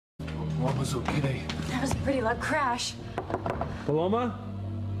Paloma's okay. That was a pretty loud crash. Paloma?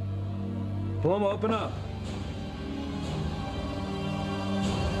 Paloma, open up.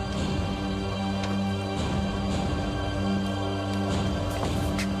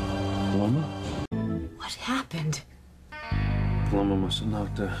 Paloma? What happened? Paloma must have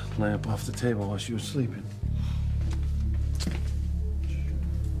knocked the lamp off the table while she was sleeping.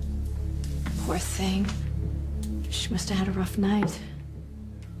 Poor thing. She must have had a rough night.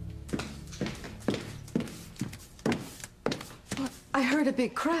 I heard a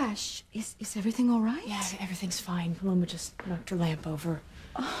big crash. Is everything all right? Yeah, everything's fine. Paloma just knocked her lamp over.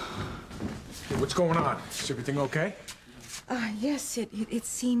 Hey, what's going on? Is everything okay? Yes, it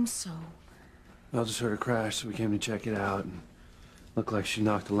seems so. I just heard a crash, so we came to check it out, and looked like she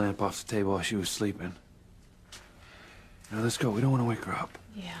knocked the lamp off the table while she was sleeping. Now, let's go. We don't want to wake her up.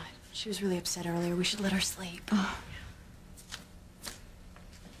 Yeah, she was really upset earlier. We should let her sleep. Oh,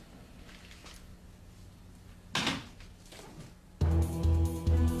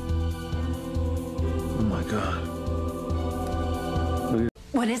 my God.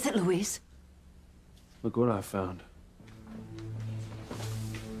 What is it, Luis? Look what I found.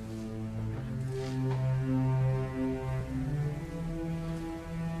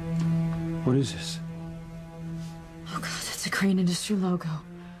 What is this? Oh, God, it's a Crane Industry logo.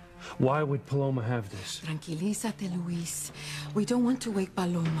 Why would Paloma have this? Tranquilízate, Luis. We don't want to wake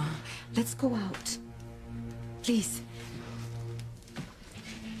Paloma. Let's go out. Please.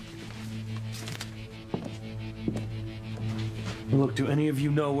 Look, do any of you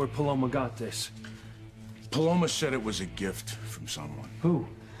know where Paloma got this? Paloma said it was a gift from someone. Who?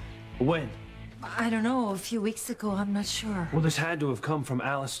 When? I don't know, a few weeks ago, I'm not sure. Well, this had to have come from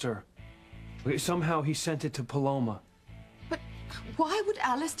Alistair. Okay, somehow he sent it to Paloma. But why would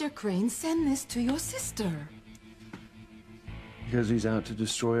Alistair Crane send this to your sister? Because he's out to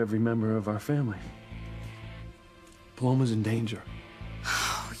destroy every member of our family. Paloma's in danger.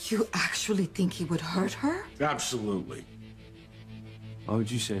 Oh, you actually think he would hurt her? Absolutely. Why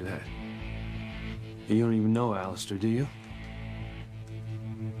would you say that? You don't even know Alistair, do you?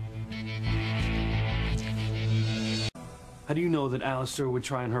 How do you know that Alistair would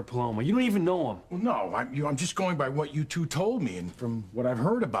try and hurt Paloma? You don't even know him. Well, no, I'm just going by what you two told me and from what I've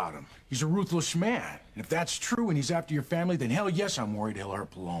heard about him. He's a ruthless man. And if that's true and he's after your family, then hell yes, I'm worried he'll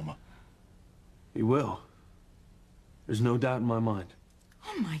hurt Paloma. He will. There's no doubt in my mind.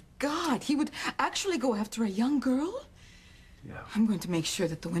 Oh, my God. He would actually go after a young girl? Yeah. I'm going to make sure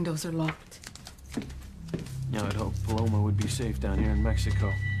that the windows are locked. Yeah, I'd hope Paloma would be safe down here in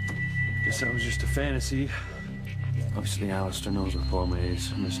Mexico. Guess that was just a fantasy. Obviously, Alistair knows where Paloma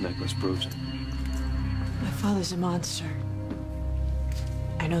is, and this necklace proves it. My father's a monster.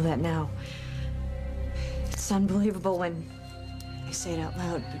 I know that now. It's unbelievable when I say it out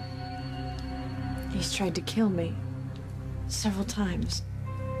loud, but he's tried to kill me several times.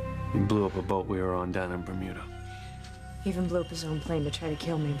 He blew up a boat we were on down in Bermuda. He even blew up his own plane to try to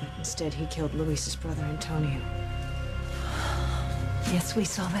kill me, but instead he killed Luis's brother, Antonio. Yes, we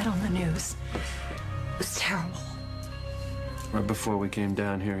saw that on the news. It was terrible. Right before we came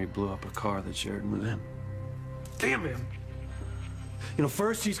down here, he blew up a car that shared him with him. Damn him! You know,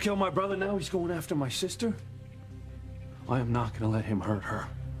 first he's killed my brother, now he's going after my sister. I am not gonna let him hurt her.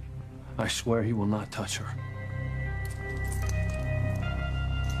 I swear he will not touch her.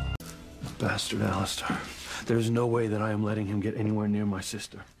 Bastard Alistair. There's no way that I am letting him get anywhere near my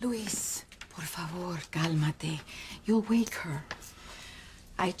sister. Luis, por favor, cálmate. You'll wake her.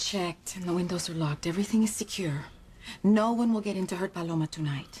 I checked, and the windows are locked. Everything is secure. No one will get in to hurt Paloma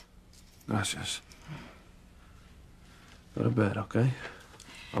tonight. Gracias. Go to bed, okay?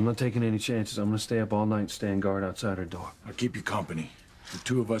 I'm not taking any chances. I'm gonna stay up all night and stand guard outside her door. I'll keep you company. The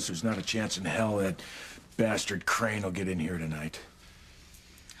two of us, there's not a chance in hell that bastard Crane will get in here tonight.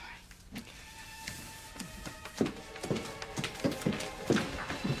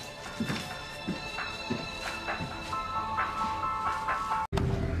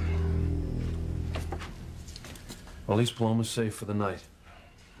 Well, at least Paloma's safe for the night.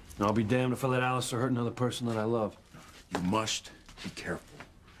 And I'll be damned if I let Alistair hurt another person that I love. You must be careful.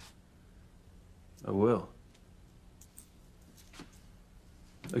 I will.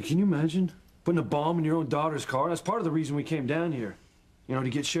 Can you imagine putting a bomb in your own daughter's car? That's part of the reason we came down here. You know, to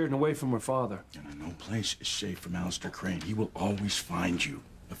get Sheridan away from her father. And no place is safe from Alistair Crane. He will always find you,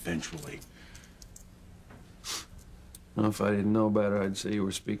 eventually. Well, if I didn't know better, I'd say you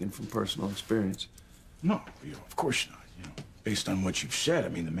were speaking from personal experience. No, of course not. Based on what you've said, I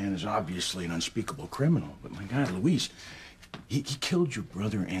mean, the man is obviously an unspeakable criminal. But my God, Luis, he killed your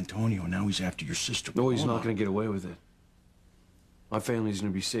brother Antonio, and now he's after your sister. No, he's not going to get away with it. My family's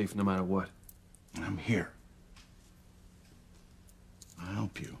gonna be safe no matter what. I'm here. I'll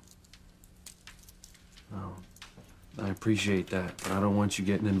help you. Oh, I appreciate that, but I don't want you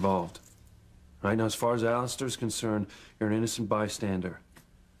getting involved. Right now, as far as Alistair's concerned, you're an innocent bystander.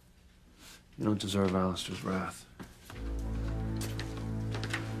 You don't deserve Alistair's wrath.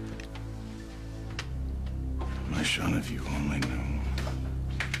 My son, if you only knew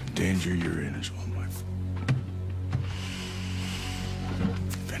the danger you're in is all my fault.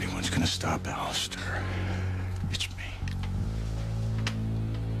 If anyone's gonna stop Alistair, it's me.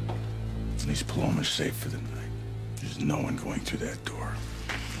 At least Paloma's safe for the night. There's no one going through that door.